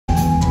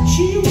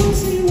She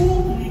was a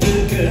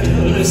wonder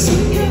girl, a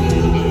sweet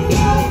girl.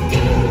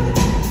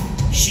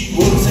 She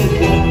was a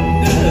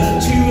wonder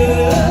to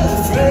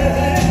her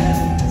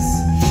friends.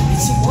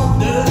 It's a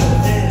wonder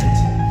that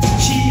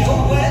she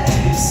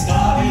always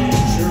started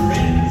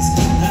trends.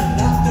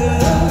 And after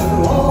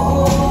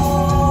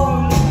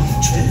all,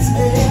 trends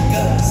make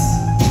us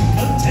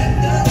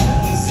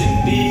contenders in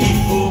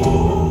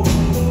before.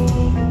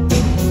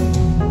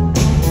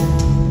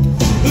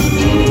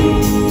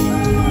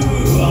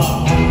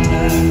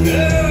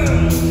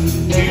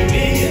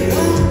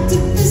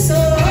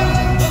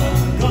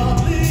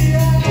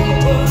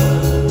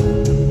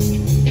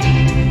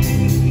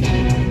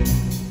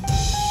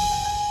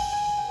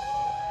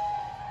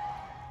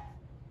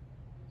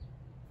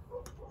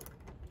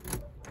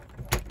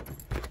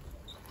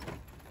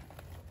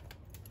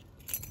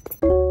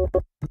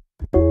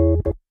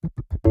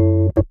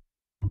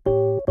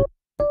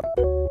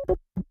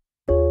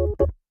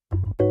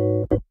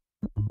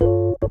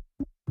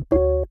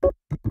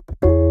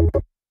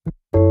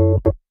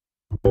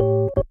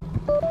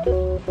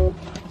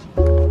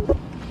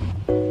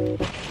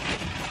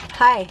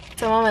 Hi,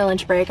 so I'm on my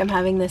lunch break. I'm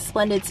having this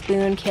Splendid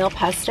Spoon kale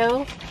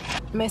pesto.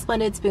 My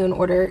Splendid Spoon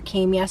order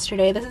came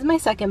yesterday. This is my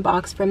second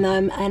box from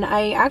them, and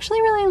I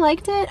actually really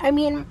liked it. I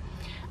mean,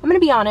 I'm gonna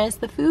be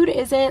honest, the food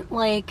isn't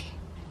like,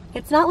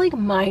 it's not like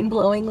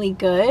mind-blowingly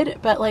good,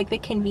 but like the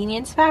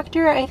convenience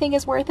factor I think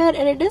is worth it,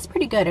 and it is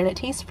pretty good, and it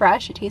tastes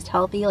fresh, it tastes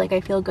healthy, like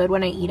I feel good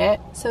when I eat it.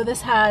 So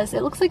this has,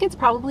 it looks like it's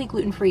probably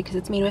gluten-free because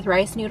it's made with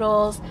rice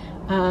noodles,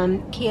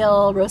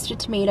 kale, roasted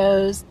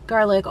tomatoes,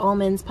 garlic,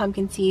 almonds,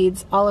 pumpkin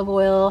seeds, olive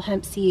oil,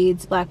 hemp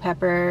seeds, black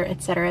pepper,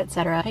 etc.,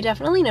 etc. I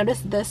definitely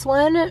noticed this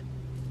one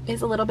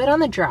is a little bit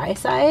on the dry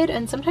side,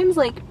 and sometimes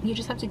like you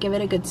just have to give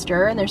it a good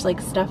stir and there's like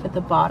stuff at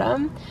the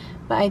bottom,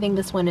 but I think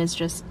this one is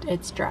just,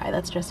 it's dry.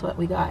 That's just what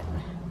we got.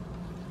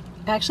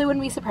 I actually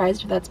wouldn't be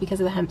surprised if that's because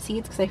of the hemp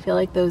seeds, because I feel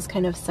like those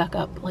kind of suck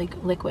up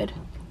like liquid.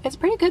 It's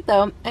pretty good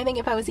though. I think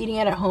if I was eating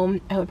it at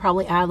home, I would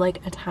probably add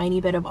like a tiny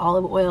bit of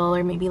olive oil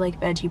or maybe like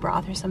veggie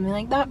broth or something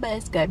like that, but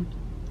it's good.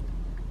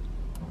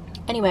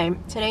 Anyway,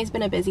 today's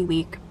been a busy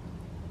week.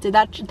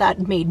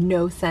 That made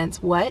no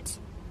sense. What?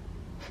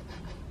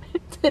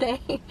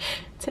 Today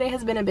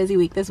has been a busy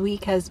week. This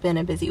week has been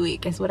a busy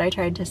week is what I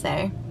tried to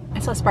say. I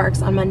saw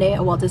Sparks on Monday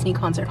at Walt Disney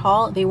Concert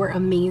Hall. They were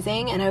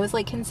amazing, and I was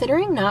like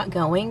considering not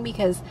going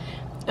because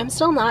I'm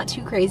still not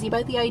too crazy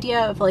about the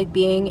idea of like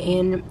being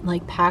in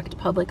like packed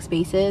public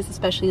spaces,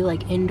 especially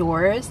like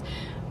indoors.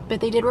 But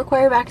they did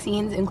require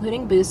vaccines,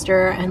 including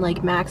booster, and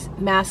like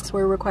masks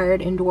were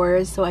required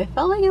indoors, so I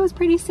felt like it was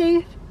pretty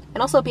safe.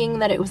 And also being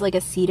that it was like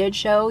a seated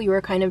show, you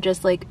were kind of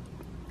just like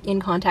in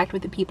contact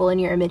with the people in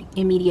your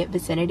immediate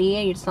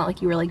vicinity. It's not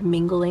like you were like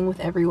mingling with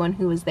everyone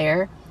who was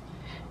there.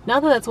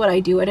 Not that that's what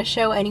I do at a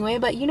show anyway,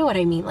 but you know what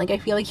I mean. Like I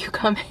feel like you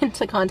come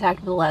into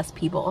contact with less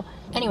people.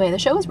 Anyway, the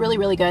show was really,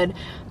 really good,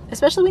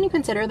 especially when you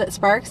consider that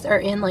Sparks are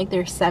in like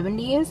their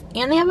 70s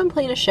and they haven't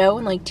played a show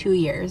in like 2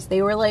 years.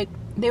 They were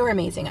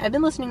amazing. I've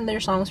been listening to their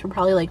songs for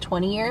probably like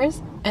 20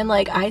 years, and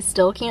like I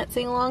still can't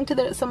sing along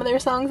to some of their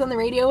songs on the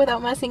radio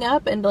without messing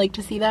up, and like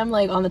to see them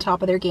like on the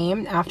top of their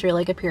game after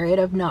like a period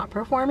of not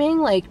performing,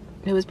 like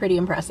it was pretty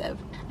impressive.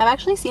 I've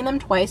actually seen them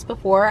twice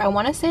before. I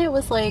want to say it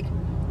was like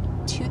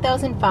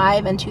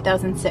 2005 and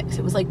 2006.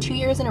 It was like 2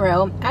 years in a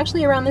row.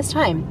 Actually around this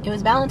time, it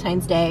was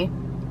Valentine's Day.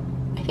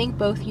 I think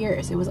both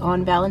years it was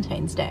on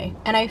Valentine's Day,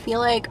 and I feel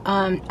like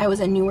I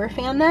was a newer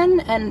fan then,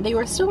 and they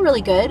were still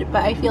really good,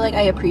 but I feel like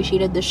I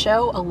appreciated the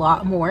show a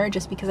lot more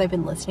just because I've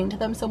been listening to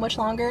them so much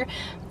longer,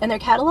 and their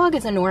catalog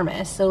is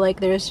enormous, so like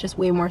there's just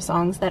way more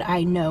songs that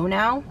I know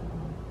now.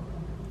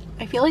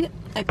 I feel like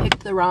I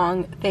picked the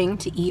wrong thing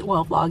to eat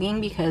while vlogging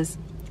because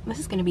this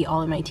is going to be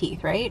all in my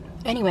teeth, right?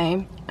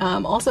 Anyway,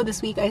 also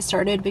this week I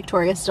started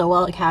Victoria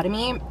Stilwell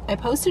Academy. I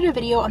posted a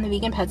video on the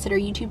Vegan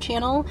Petsitter YouTube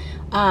channel.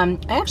 I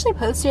actually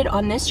posted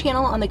on this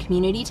channel on the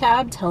community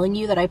tab telling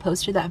you that I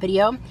posted that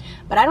video,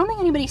 but I don't think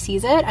anybody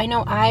sees it. I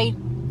know I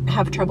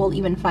have trouble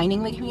even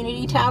finding the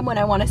community tab when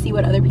I want to see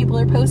what other people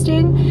are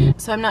posting,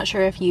 so I'm not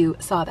sure if you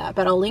saw that,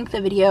 but I'll link the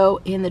video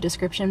in the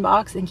description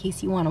box in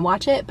case you want to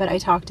watch it. But I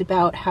talked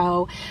about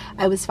how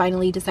I was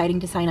finally deciding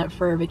to sign up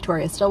for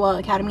Victoria Stilwell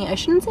Academy. I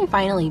shouldn't say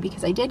finally,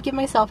 because I did give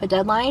myself a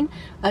deadline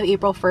of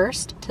April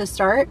 1st to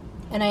start,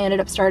 and I ended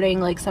up starting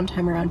like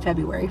sometime around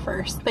February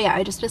 1st. But yeah,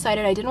 I just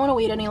decided I didn't want to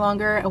wait any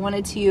longer. I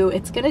wanted to,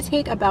 it's gonna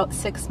take about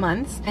 6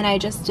 months, and I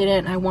just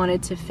didn't. I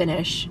wanted to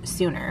finish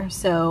sooner.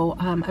 So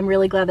I'm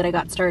really glad that I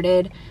got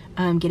started.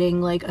 I'm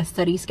getting like a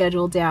study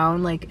schedule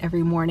down. Like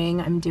every morning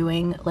I'm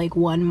doing like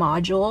one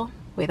module.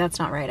 Wait, that's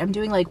not right. I'm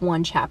doing like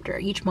one chapter.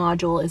 Each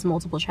module is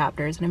multiple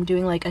chapters, and I'm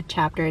doing like a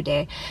chapter a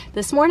day.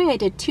 This morning I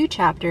did 2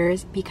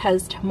 chapters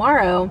because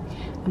tomorrow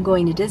I'm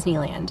going to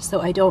Disneyland.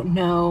 So I don't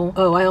know.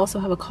 Oh, I also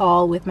have a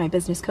call with my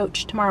business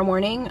coach tomorrow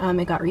morning.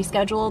 It got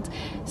rescheduled.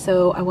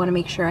 So I want to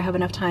make sure I have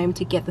enough time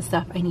to get the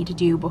stuff I need to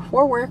do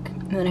before work.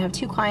 And then I have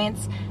 2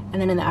 clients.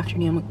 And then in the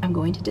afternoon, I'm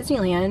going to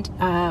Disneyland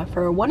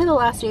for one of the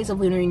last days of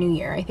Lunar New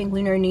Year. I think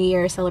Lunar New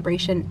Year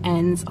celebration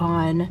ends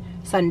on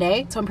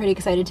Sunday, so I'm pretty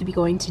excited to be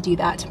going to do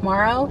that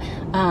tomorrow.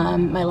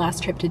 My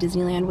last trip to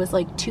Disneyland was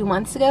like 2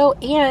 months ago,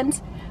 and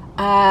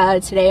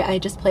today I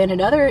just planned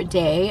another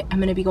day. I'm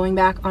going to be going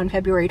back on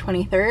February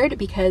 23rd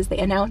because they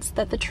announced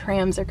that the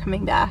trams are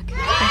coming back.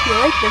 I feel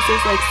like this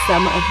is like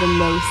some of the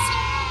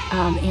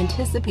most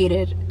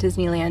anticipated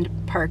Disneyland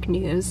park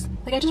news.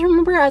 Like, I just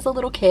remember as a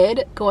little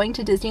kid going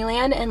to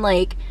Disneyland and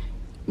like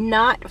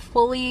not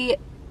fully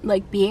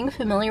like being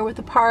familiar with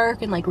the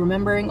park and like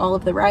remembering all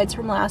of the rides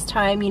from last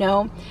time, you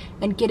know,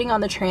 and getting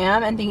on the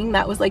tram and thinking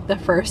that was like the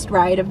first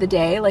ride of the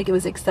day. Like, it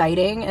was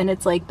exciting, and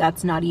it's like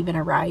that's not even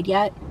a ride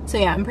yet. So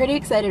yeah, I'm pretty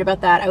excited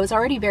about that. I was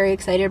already very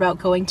excited about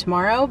going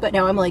tomorrow, but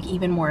now I'm like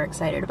even more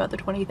excited about the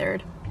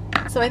 23rd.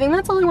 So I think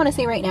that's all I want to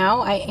say right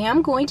now. I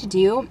am going to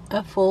do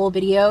a full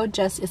video,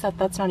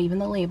 that's not even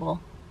the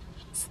label.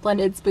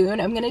 Splendid Spoon.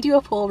 I'm going to do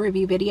a full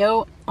review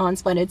video on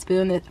Splendid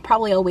Spoon. That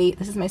probably I'll wait.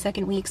 This is my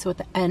second week, so at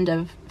the end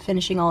of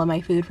finishing all of my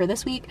food for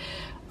this week,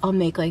 I'll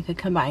make like a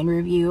combined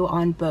review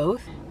on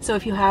both. So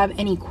if you have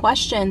any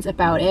questions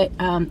about it,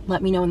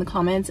 let me know in the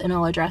comments and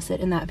I'll address it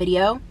in that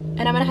video.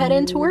 And I'm going to head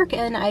into work,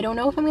 and I don't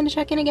know if I'm going to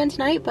check in again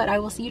tonight, but I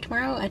will see you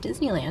tomorrow at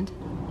Disneyland.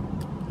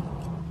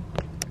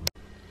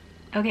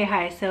 Okay,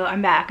 hi, so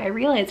I'm back. I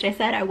realized I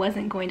said I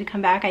wasn't going to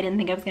come back. I didn't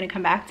think I was going to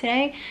come back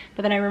today,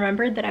 but then I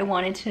remembered that I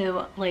wanted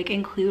to like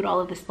include all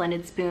of the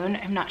Splendid Spoon.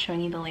 I'm not showing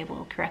you the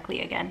label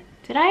correctly again.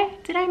 Did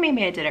I?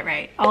 Maybe I did it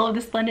right. All of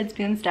the Splendid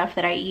Spoon stuff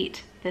that I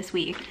eat this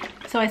week.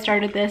 So I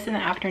started this in the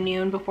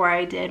afternoon before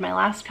I did my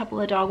last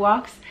couple of dog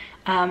walks.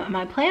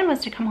 My plan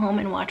was to come home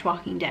and watch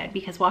Walking Dead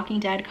because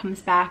Walking Dead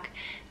comes back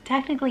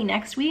technically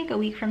next week, a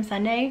week from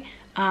Sunday.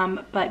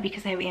 But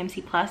because I have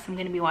AMC Plus, I'm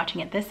going to be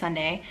watching it this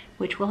Sunday,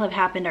 which will have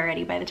happened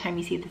already by the time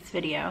you see this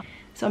video.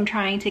 So I'm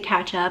trying to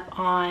catch up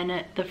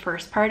on the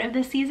first part of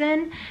this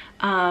season.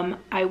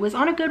 I was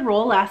on a good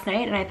roll last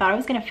night and I thought I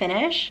was going to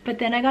finish, but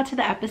then I got to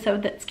the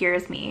episode that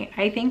scares me.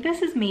 I think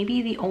this is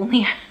maybe the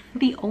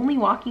only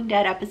Walking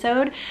Dead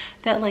episode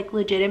that like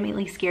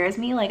legitimately scares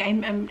me. Like I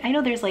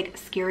know there's like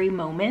scary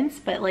moments,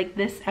 but like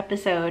this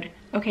episode,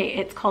 okay,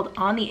 it's called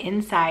On the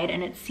Inside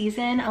and it's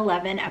season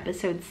 11,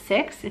 episode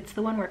 6. It's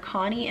the one where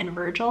Connie and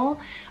Virgil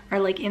are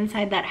like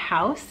inside that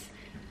house.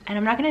 And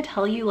I'm not going to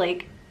tell you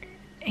like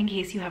in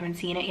case you haven't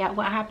seen it yet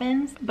what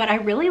happens, but I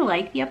really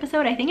like the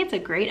episode. I think it's a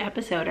great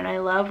episode and I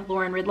love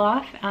Lauren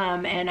Ridloff,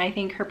 and I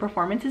think her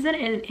performances in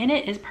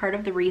it is part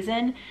of the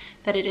reason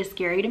that it is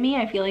scary to me.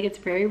 I feel like it's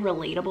very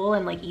relatable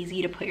and like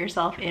easy to put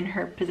yourself in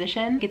her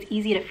position. It's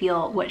easy to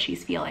feel what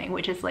she's feeling,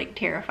 which is like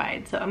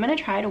terrified. So I'm gonna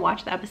try to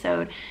watch the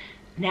episode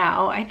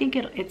now. I think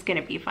it's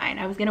gonna be fine.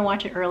 I was gonna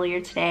watch it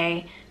earlier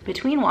today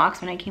between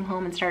walks when I came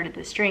home and started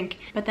this drink,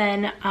 but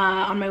then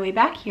on my way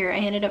back here I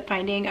ended up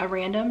finding a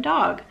random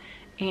dog.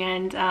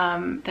 And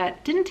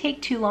that didn't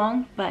take too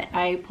long, but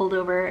I pulled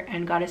over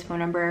and got his phone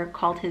number,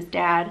 called his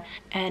dad,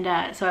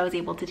 and so I was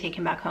able to take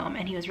him back home,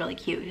 and he was really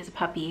cute. He was a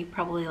puppy,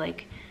 probably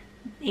like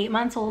 8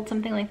 months old,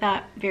 something like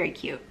that. Very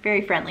cute,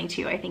 very friendly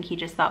too. I think he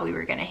just thought we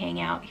were gonna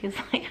hang out. He was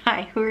like,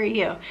 hi, who are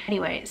you?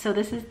 Anyway, so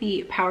this is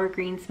the Power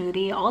Green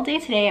smoothie. All day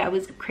today I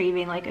was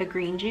craving like a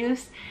green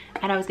juice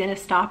and I was gonna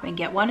stop and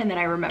get one, and then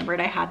I remembered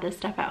I had this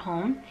stuff at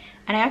home.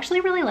 And I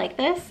actually really like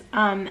this.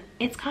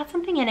 It's got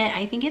something in it.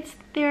 I think it's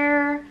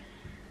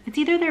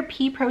either their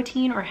pea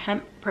protein or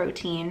hemp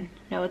protein.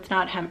 No, it's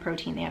not hemp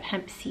protein. They have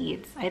hemp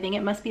seeds. I think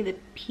it must be the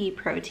pea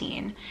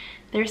protein.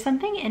 There's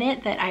something in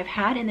it that I've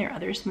had in their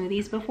other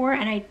smoothies before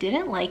and I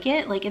didn't like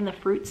it, like in the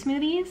fruit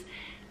smoothies.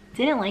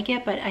 Didn't like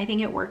it, but I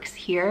think it works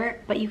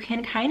here. But you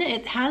can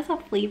it has a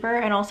flavor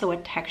and also a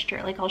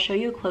texture. Like I'll show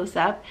you a close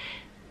up.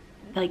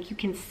 Like you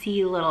can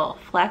see little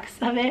flecks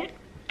of it.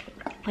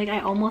 Like I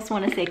almost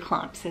want to say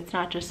clumps. It's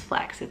not just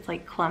flecks, it's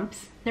like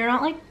clumps. They're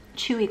not like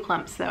chewy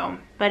clumps though,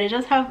 but it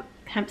does have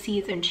hemp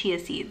seeds and chia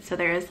seeds, so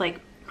there is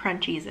like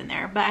crunchies in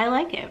there, but I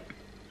like it.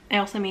 I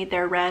also made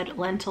their red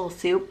lentil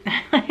soup.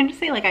 I just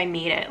say like I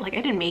made it, like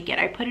I didn't make it.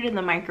 I put it in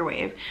the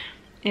microwave.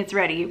 It's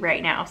ready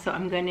right now, so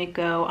I'm gonna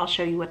go, I'll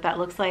show you what that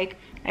looks like.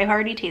 I've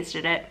already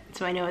tasted it,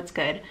 so I know it's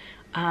good.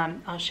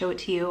 I'll show it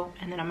to you,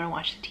 and then I'm gonna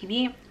watch the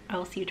TV. I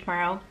will see you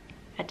tomorrow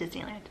at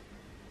Disneyland.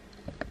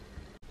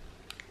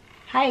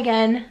 Hi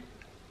again.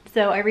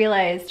 So I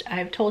realized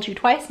I've told you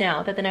twice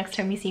now that the next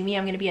time you see me,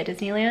 I'm gonna be at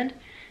Disneyland.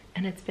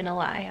 And it's been a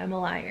lie. I'm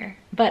a liar.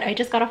 But I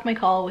just got off my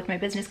call with my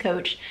business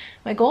coach.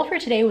 My goal for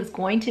today was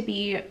going to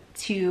be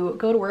to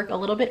go to work a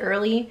little bit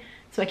early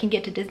so I can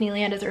get to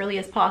Disneyland as early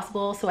as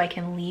possible, so I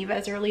can leave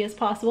as early as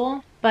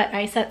possible. But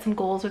I set some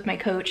goals with my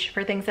coach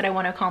for things that I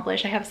want to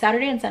accomplish. I have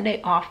Saturday and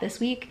Sunday off this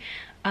week,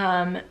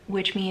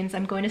 which means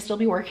I'm going to still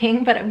be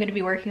working, but I'm going to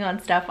be working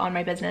on stuff on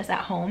my business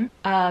at home.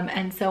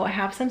 And so I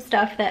have some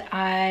stuff that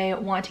I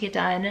want to get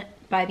done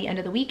by the end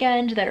of the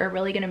weekend that are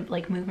really gonna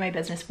like move my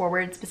business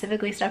forward,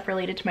 specifically stuff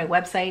related to my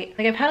website.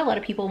 Like I've had a lot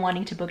of people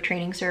wanting to book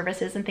training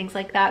services and things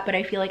like that, but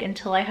I feel like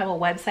until I have a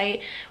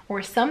website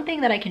or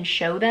something that I can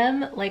show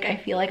them, like I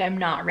feel like I'm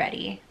not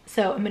ready.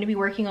 So I'm going to be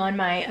working on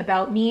my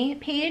About Me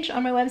page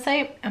on my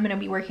website. I'm going to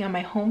be working on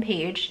my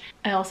homepage.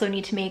 I also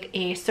need to make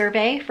a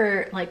survey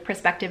for like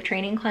prospective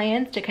training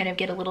clients to kind of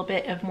get a little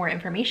bit of more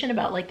information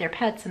about like their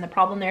pets and the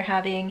problem they're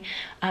having,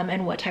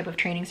 and what type of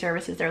training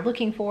services they're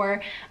looking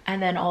for.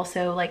 And then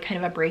also like kind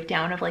of a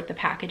breakdown of like the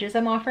packages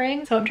I'm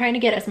offering. So I'm trying to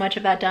get as much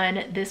of that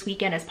done this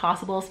weekend as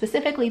possible,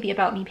 specifically the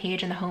About Me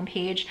page and the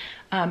homepage.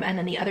 And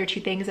then the other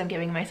 2 things I'm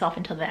giving myself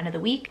until the end of the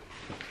week.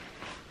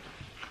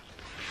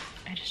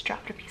 I just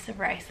dropped a piece of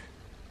rice.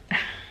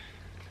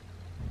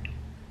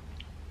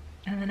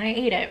 And then I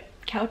ate it.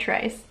 Couch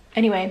rice.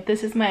 Anyway,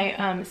 this is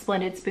my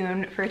Splendid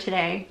Spoon for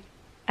today.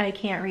 I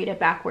can't read it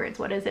backwards.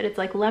 What is it? It's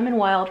like lemon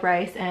wild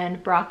rice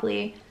and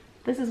broccoli.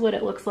 This is what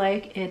it looks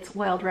like. It's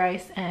wild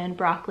rice and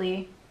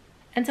broccoli.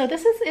 And so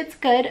this is, it's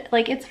good.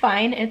 Like it's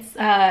fine. It's,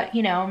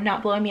 you know,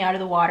 not blowing me out of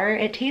the water.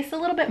 It tastes a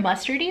little bit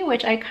mustardy,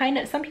 which I kind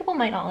of, some people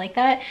might not like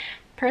that.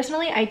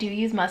 Personally, I do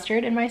use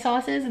mustard in my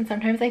sauces, and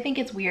sometimes I think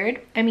it's weird.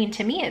 I mean,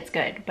 to me it's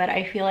good, but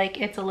I feel like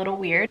it's a little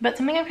weird. But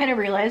something I've kind of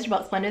realized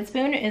about Splendid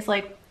Spoon is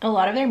like a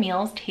lot of their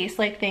meals taste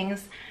like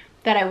things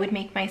that I would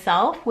make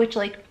myself, which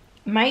like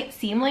might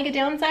seem like a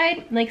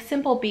downside, like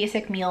simple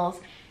basic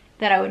meals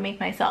that I would make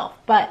myself.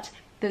 But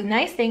the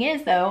nice thing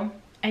is though,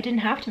 I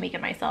didn't have to make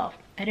it myself.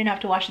 I didn't have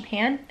to wash the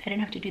pan. I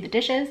didn't have to do the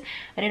dishes.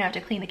 I didn't have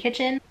to clean the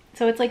kitchen.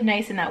 So it's like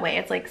nice in that way.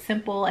 It's like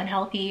simple and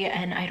healthy,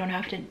 and I don't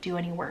have to do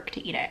any work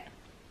to eat it.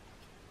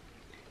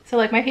 So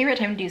like my favorite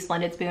time to do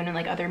Splendid Spoon and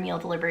like other meal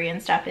delivery and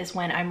stuff is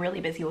when I'm really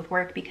busy with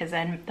work, because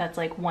then that's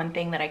like one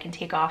thing that I can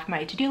take off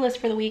my to-do list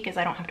for the week, is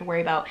I don't have to worry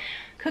about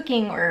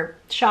cooking or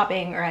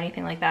shopping or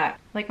anything like that.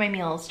 Like my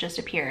meals just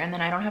appear and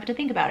then I don't have to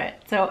think about it.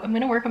 So I'm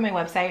gonna work on my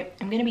website.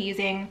 I'm gonna be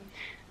using,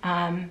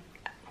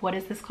 what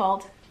is this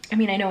called? I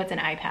mean, I know it's an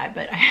iPad,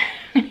 but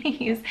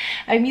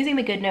I'm using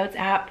the Good Notes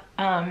app.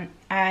 I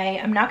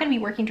am not gonna be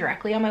working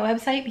directly on my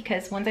website,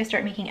 because once I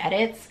start making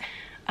edits,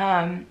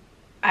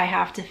 I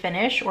have to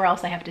finish, or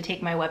else I have to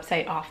take my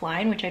website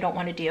offline, which I don't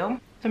want to do.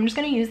 So I'm just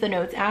going to use the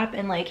Notes app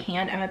and like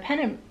I'm a pen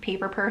and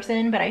paper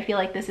person, but I feel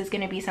like this is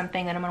going to be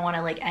something that I'm going to want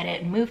to like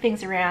edit and move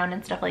things around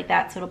and stuff like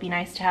that. So it'll be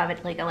nice to have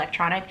it like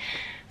electronic.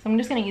 So I'm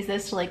just going to use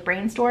this to like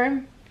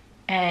brainstorm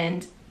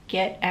and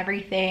get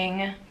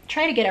everything,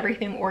 try to get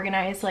everything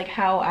organized like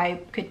how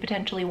I could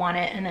potentially want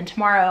it. And then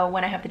tomorrow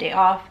when I have the day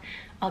off,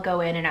 I'll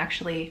go in and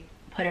actually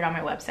put it on my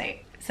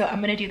website. So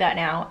I'm going to do that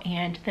now.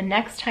 And the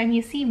next time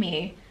you see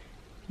me,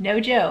 no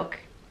joke,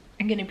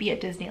 I'm gonna be at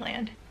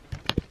Disneyland.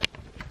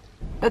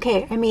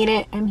 Okay, I made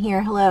it. I'm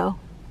here. Hello.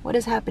 What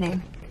is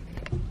happening?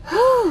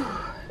 I'm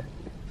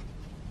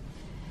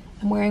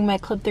wearing my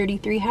Club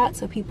 33 hat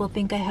so people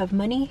think I have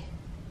money.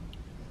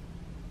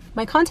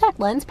 My contact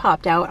lens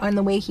popped out on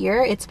the way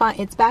here. It's fine.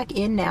 It's back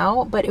in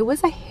now, but it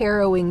was a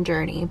harrowing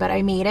journey, but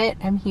I made it.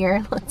 I'm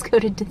here. Let's go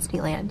to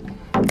Disneyland.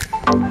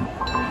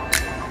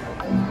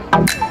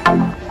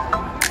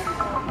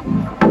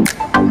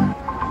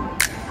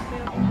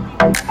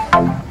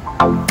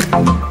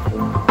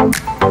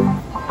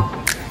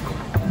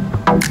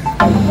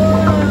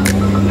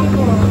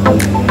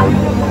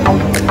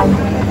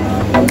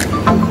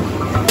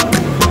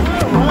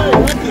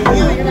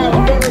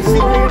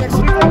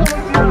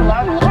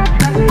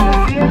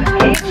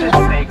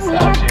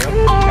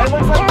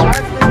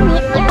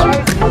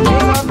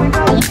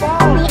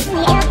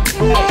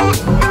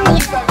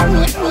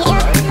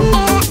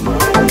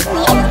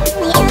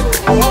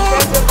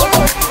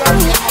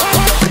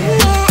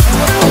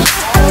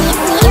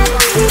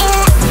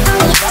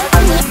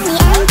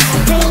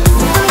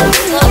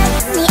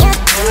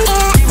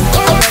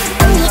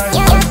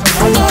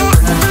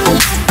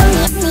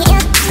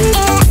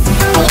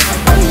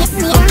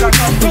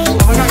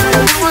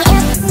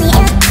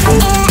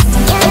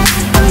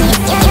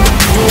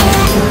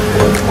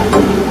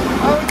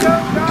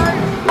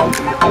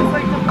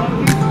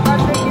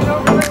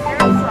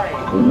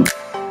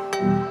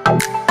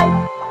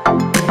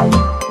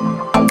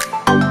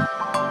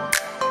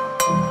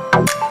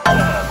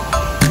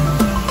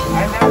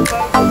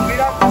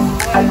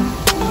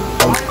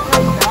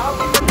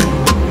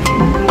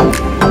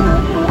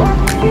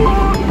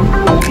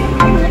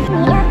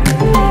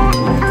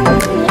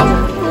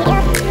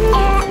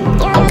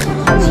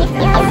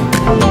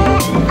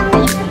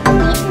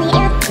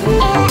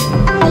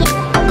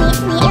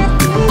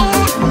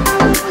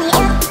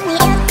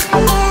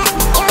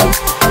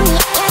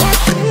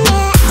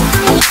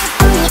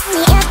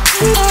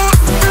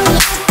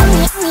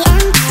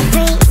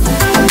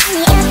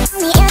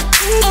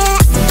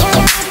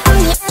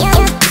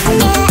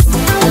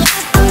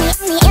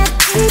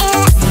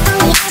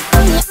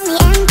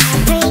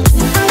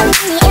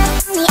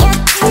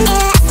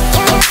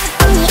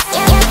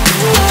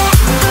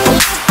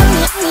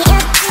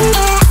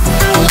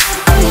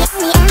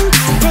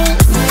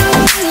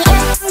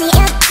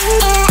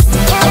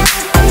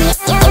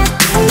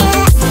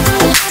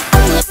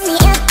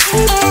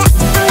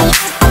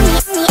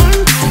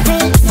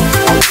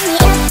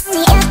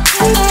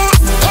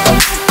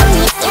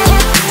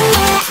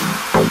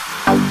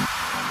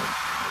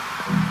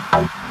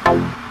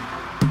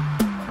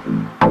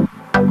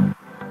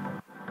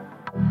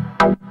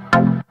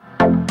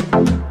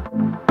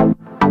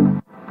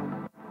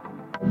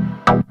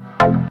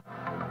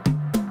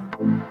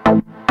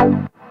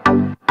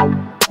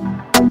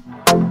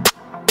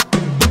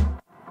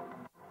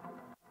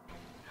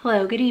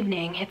 Hello, good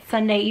evening. It's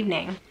Sunday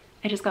evening.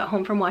 I just got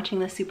home from watching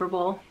the Super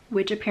Bowl,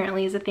 which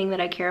apparently is a thing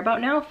that I care about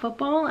now,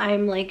 football.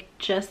 I'm like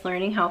just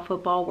learning how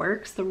football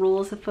works, the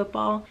rules of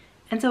football.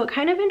 And so it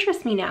kind of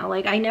interests me now.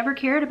 Like I never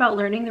cared about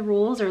learning the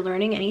rules or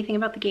learning anything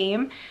about the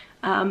game.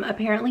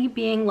 Apparently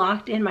being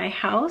locked in my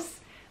house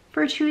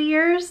for 2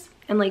 years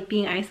and like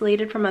being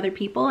isolated from other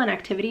people and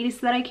activities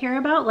that I care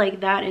about,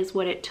 like that is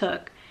what it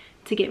took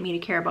to get me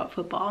to care about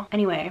football.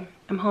 Anyway,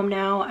 I'm home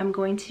now. I'm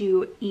going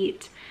to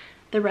eat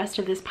the rest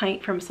of this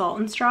pint from Salt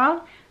and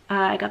Straw.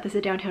 I got this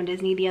at Downtown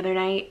Disney the other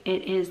night.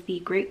 It is the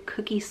Great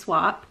Cookie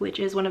Swap, which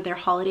is one of their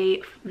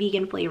holiday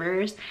vegan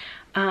flavors.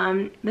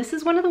 This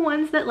is one of the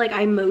ones that like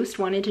I most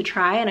wanted to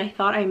try, and I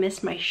thought I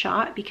missed my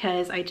shot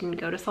because I didn't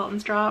go to Salt and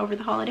Straw over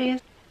the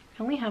holidays.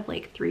 I only have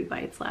like 3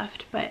 bites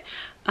left, but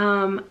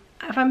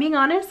if I'm being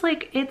honest,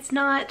 like it's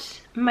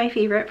not my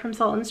favorite from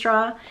Salt and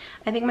Straw.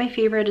 I think my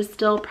favorite is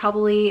still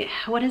probably,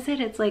 what is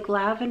it? It's like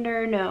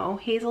lavender, no,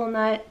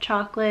 hazelnut,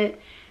 chocolate,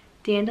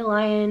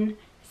 dandelion,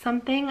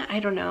 something, I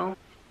don't know.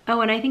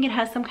 Oh, and I think it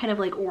has some kind of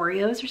like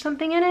Oreos or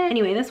something in it.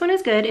 Anyway, this one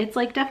is good. It's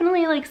like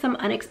definitely like some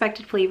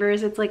unexpected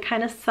flavors. It's like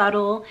kind of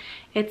subtle.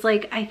 It's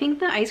like, I think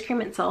the ice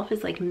cream itself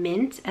is like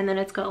mint, and then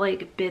it's got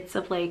like bits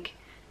of like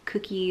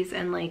cookies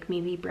and like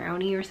maybe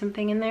brownie or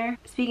something in there.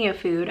 Speaking of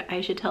food, I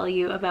should tell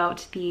you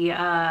about the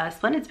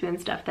Splendid Spoon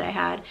stuff that I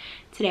had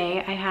today.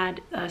 I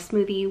had a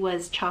smoothie,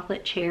 was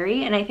chocolate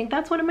cherry, and I think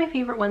that's one of my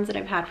favorite ones that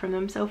I've had from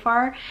them so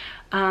far.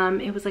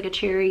 It was like a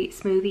cherry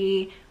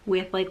smoothie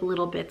with like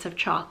little bits of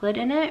chocolate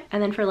in it.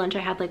 And then for lunch I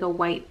had like a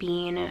white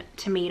bean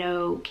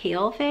tomato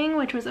kale thing,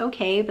 which was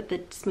okay, but the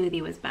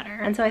smoothie was better.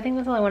 And so I think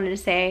that's all I wanted to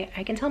say.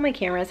 I can tell my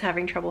camera is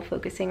having trouble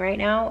focusing right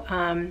now.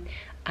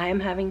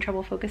 I'm having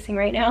trouble focusing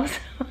right now, so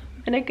I'm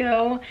gonna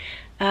go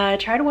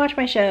try to watch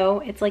my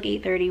show. It's like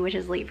 8:30, which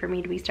is late for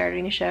me to be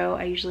starting a show.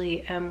 I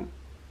usually am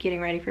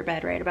getting ready for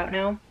bed right about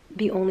now.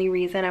 The only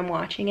reason I'm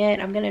watching it,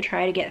 I'm gonna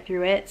try to get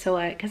through it, so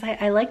because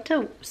I like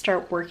to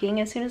start working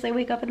as soon as I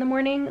wake up in the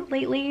morning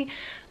lately.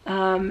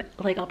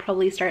 Like I'll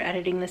probably start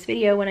editing this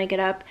video when I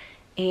get up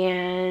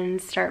and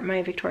start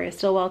my Victoria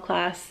Stilwell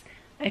class.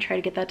 I try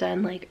to get that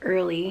done like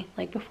early,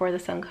 like before the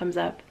sun comes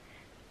up.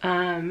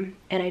 And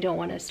I don't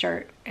want to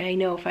start, I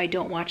know if I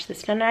don't watch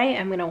this tonight,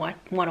 I'm gonna want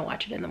to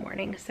watch it in the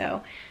morning.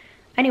 So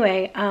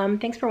anyway,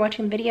 thanks for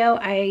watching the video.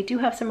 I do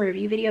have some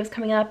review videos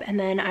coming up, and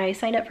then I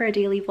signed up for a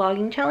daily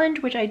vlogging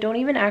challenge, which I don't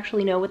even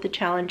actually know what the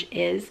challenge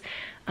is.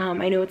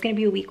 I know it's gonna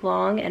be a week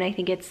long, and I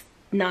think it's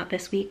not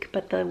this week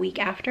but the week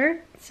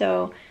after.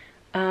 So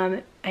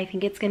I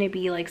think it's gonna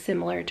be like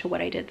similar to what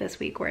I did this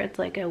week, where it's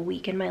like a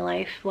week in my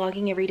life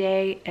vlogging every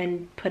day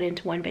and put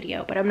into one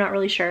video, but I'm not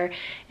really sure.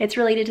 It's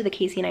related to the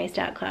Casey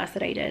Neistat class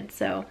that I did,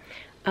 so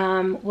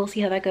we'll see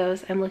how that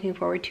goes. I'm looking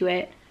forward to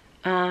it,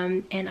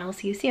 and I'll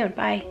see you soon.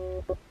 Bye.